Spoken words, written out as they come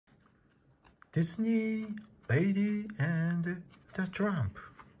Disney, Lady and the Tramp.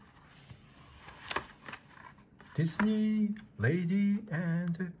 Disney, Lady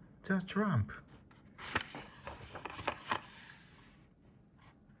and the Tramp.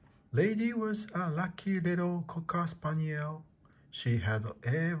 Lady was a lucky little cocker spaniel. She had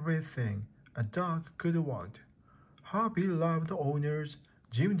everything a dog could want. Her beloved owners,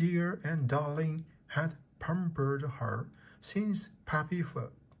 Jim Dear and Darling, had pampered her since puppy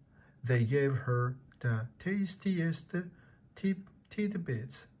foot. They gave her the tastiest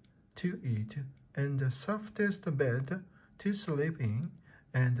tidbits to eat and the softest bed to sleep in,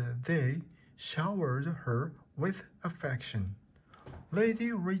 and they showered her with affection.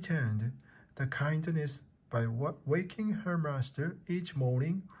 Lady returned the kindness by waking her master each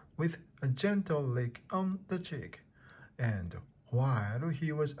morning with a gentle lick on the cheek, and while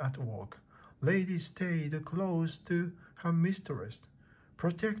he was at work, Lady stayed close to her mistress,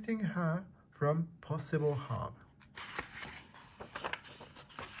 protecting her from possible harm.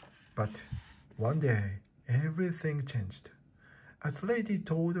 But one day, everything changed. As Lady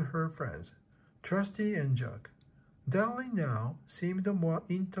told her friends, Trusty and Jug, Darling now seemed more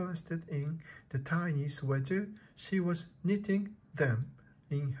interested in the tiny sweater she was knitting than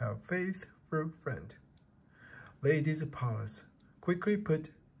in her faithful friend. Lady's palace quickly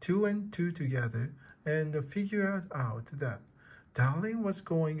put two and two together and figured out that Darling was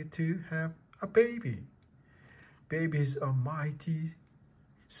going to have a baby. Babies are mighty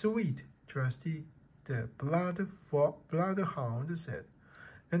sweet, Trusty, the bloodhound said,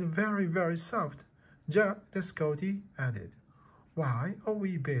 and very, very soft, Jack the Scotty added. Why, a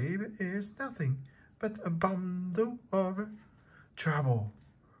wee babe is nothing but a bundle of trouble.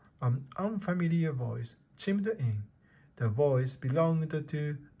 An unfamiliar voice chimed in. The voice belonged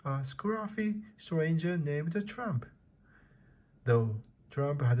to a scruffy stranger named Tramp. Though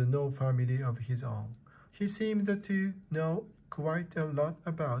Tramp had no family of his own, he seemed to know quite a lot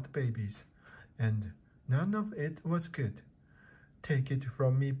about babies, and none of it was good. Take it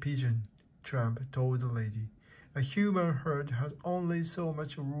from me, Pigeon, Tramp told the lady. A human heart has only so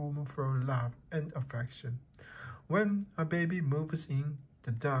much room for love and affection. When a baby moves in,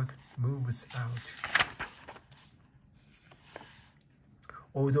 the dog moves out.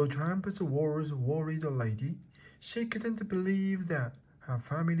 Although Tramp's words worried the lady, she couldn't believe that her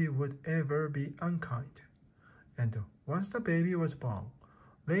family would ever be unkind. And once the baby was born,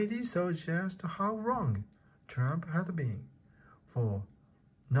 Lady saw just how wrong Tramp had been. For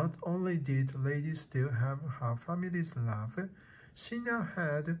not only did Lady still have her family's love, she now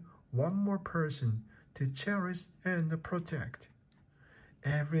had one more person to cherish and protect.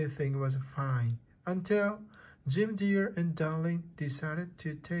 Everything was fine until Jim Dear and Darling decided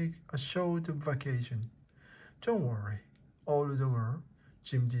to take a short vacation. Don't worry, old girl,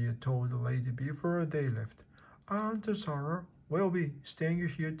 Jim Dear told the lady before they left. Aunt Sarah will be staying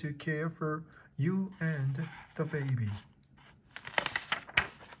here to care for you and the baby.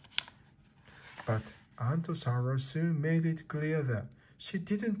 But Aunt Sarah soon made it clear that she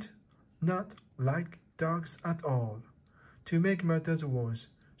didn't not like dogs at all. To make matters worse,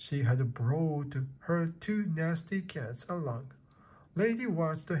 she had brought her two nasty cats along. Lady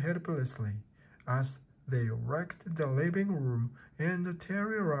watched helplessly as they wrecked the living room and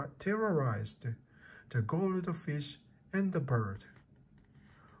terrorized the goldfish and the bird.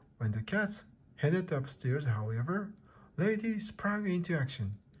 When the cats headed upstairs, however, Lady sprang into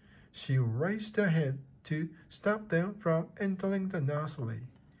action. She raced ahead to stop them from entering the nursery.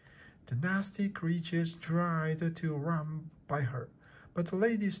 The nasty creatures tried to run by her, but the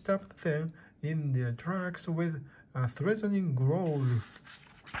lady stopped them in their tracks with a threatening growl.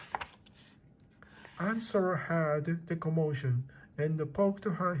 Aunt Sarah heard the commotion and poked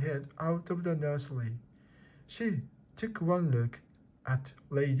her head out of the nursery. She took one look at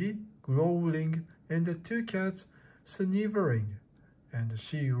Lady, growling, and the two cats sniveling, and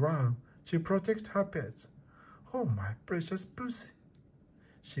she ran to protect her pets. Oh, my precious pussy,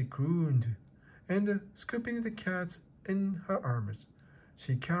 she crooned, and scooping the cats in her arms,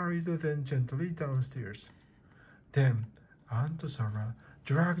 she carried them gently downstairs. Then Aunt Sarah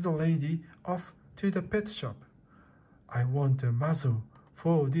dragged the lady off to the pet shop. I want a muzzle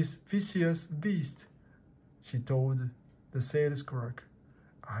for this vicious beast, she told the sales clerk.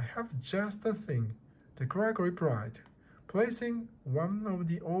 I have just the thing, the clerk replied, placing one of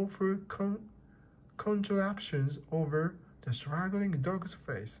the awful contraptions over the struggling dog's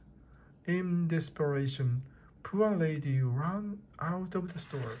face. In desperation, poor lady ran out of the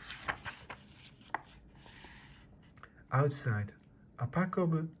store. Outside, a pack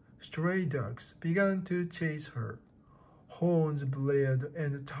of stray dogs began to chase her. Horns blared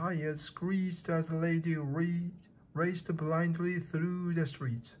and tires screeched as the lady raced blindly through the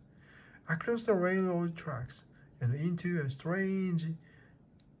streets, across the railroad tracks, and into a strange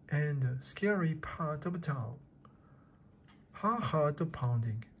and scary part of town. Her heart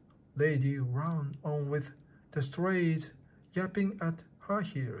pounding, Lady ran on with the strays yapping at her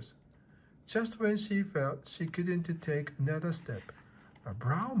heels. Just when she felt she couldn't take another step, a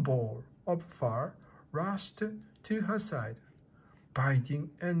brown ball of fur rushed to her side. Biting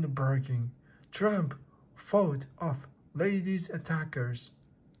and barking, Tramp fought off Lady's attackers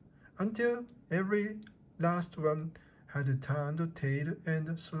until every last one had turned tail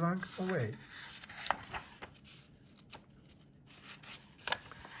and slunk away.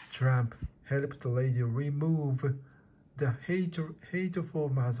 Tramp helped the lady remove the hateful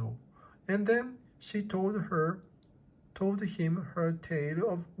muzzle, and then she told him her tale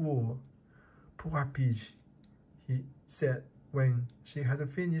of woe. "Poor Pidge," he said when she had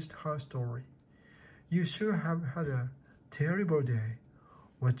finished her story. "You sure have had a terrible day.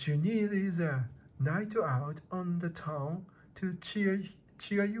 What you need is a night out on the town to cheer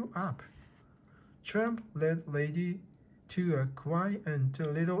you up." Tramp led Lady to a quiet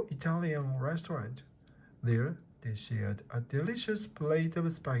little Italian restaurant. There they shared a delicious plate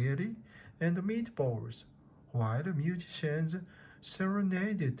of spaghetti and meatballs, while the musicians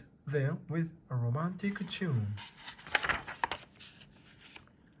serenaded them with a romantic tune.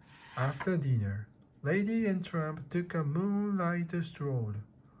 After dinner, Lady and Tramp took a moonlight stroll.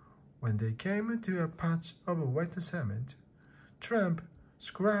 When they came to a patch of wet cement, Tramp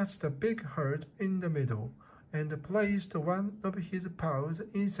scratched a big hole in the middle and placed one of his paws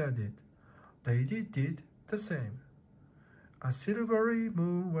inside it. Lady did the same. A silvery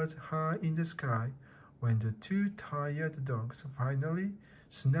moon was high in the sky when the two tired dogs finally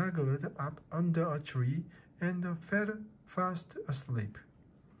snuggled up under a tree and fell fast asleep.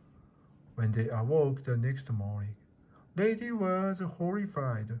 When they awoke the next morning, Lady was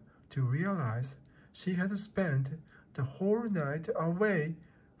horrified to realize she had spent the whole night away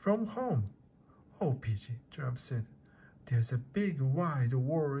from home. "Oh, Pidgey," Tramp said, "there's a big wide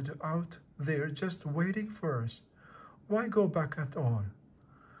world out there just waiting for us. Why go back at all?"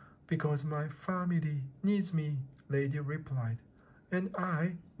 "Because my family needs me," Lady replied, "and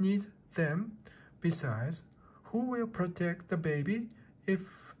I need them. Besides, who will protect the baby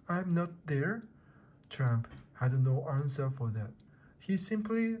if I'm not there?" Tramp had no answer for that. He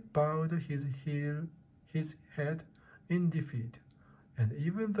simply bowed his head in defeat, and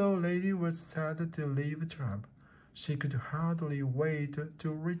even though Lady was sad to leave Tramp, she could hardly wait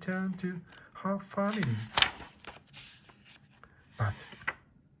to return to her family. But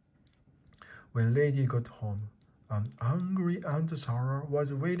when Lady got home, an angry Aunt Sarah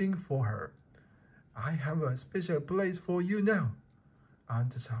was waiting for her. "I have a special place for you now,"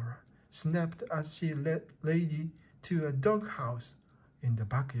 Aunt Sarah snapped as she led Lady to a doghouse in the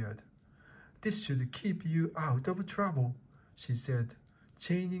backyard. "This should keep you out of trouble," she said,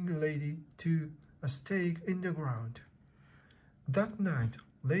 chaining Lady to a stake in the ground. That night,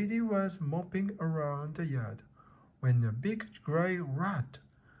 Lady was mopping around the yard when a big gray rat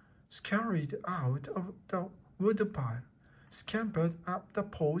scurried out of the woodpile, scampered up the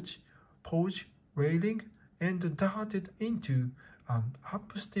porch railing, and darted into an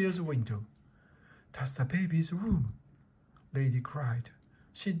upstairs window. "That's the baby's room," Lady cried.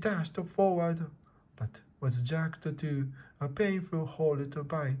 She dashed forward, but was jacked to a painful halt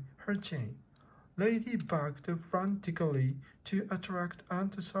by her chain. Lady barked frantically to attract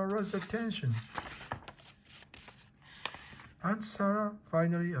Aunt Sarah's attention. Aunt Sarah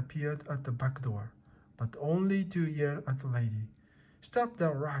finally appeared at the back door, but only to yell at Lady. "Stop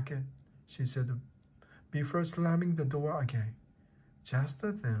that racket," she said before slamming the door again. Just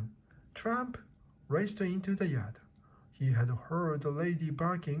then, Tramp raced into the yard. He had heard the lady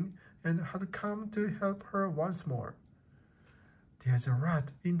barking and had come to help her once more. "There's a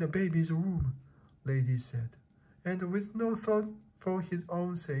rat in the baby's room," Lady said, and with no thought for his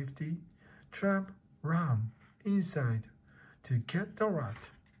own safety, Tramp ran inside to get the rat.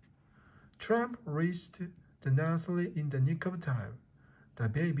 Tramp reached the nursery in the nick of time. The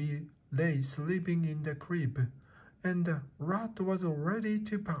baby lay sleeping in the crib, and the rat was ready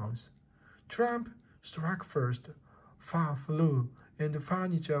to pounce. Tramp struck first. Fur flew, and the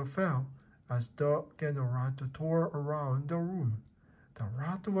furniture fell as dog and rat tore around the room. The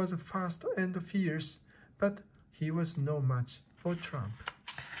rat was fast and fierce, but he was no match for Tramp.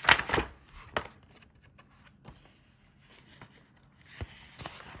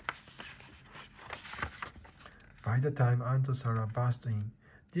 By the time Aunt Sarah burst in,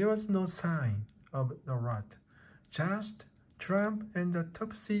 there was no sign of the rat, just Tramp and the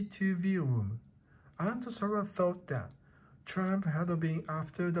topsy-turvy room. Aunt Sarah thought that Tramp had been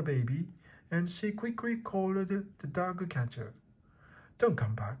after the baby, and she quickly called the dog catcher. "Don't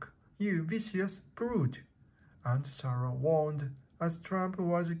come back, you vicious brute," Aunt Sarah warned as Tramp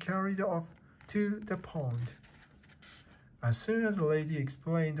was carried off to the pond. As soon as the lady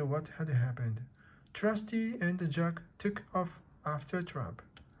explained what had happened, Trusty and Jack took off after Tramp.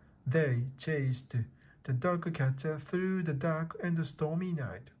 They chased the dog catcher through the dark and stormy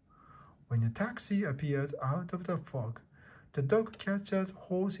night. When the taxi appeared out of the fog, the dog catcher's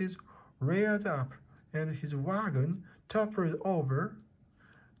horses reared up and his wagon toppled over.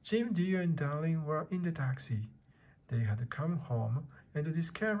 Jim, Dear, and Darling were in the taxi. They had come home and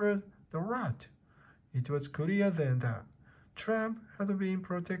discovered the rat. It was clear then that Tramp had been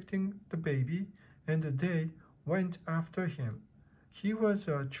protecting the baby, and they went after him. He was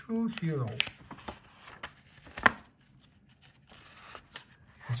a true hero.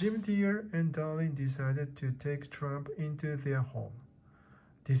 Jim, Dear, and Darling decided to take Tramp into their home.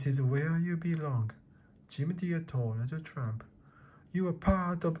 "This is where you belong," Jim, Dear told the Tramp. "You are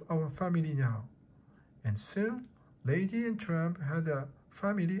part of our family now." And soon, Lady and Tramp had a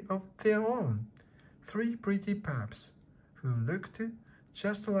family of their own, 3 pretty pups, who looked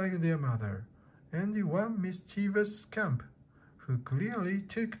just like their mother, and one mischievous scamp, who clearly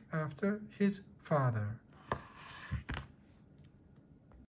took after his father.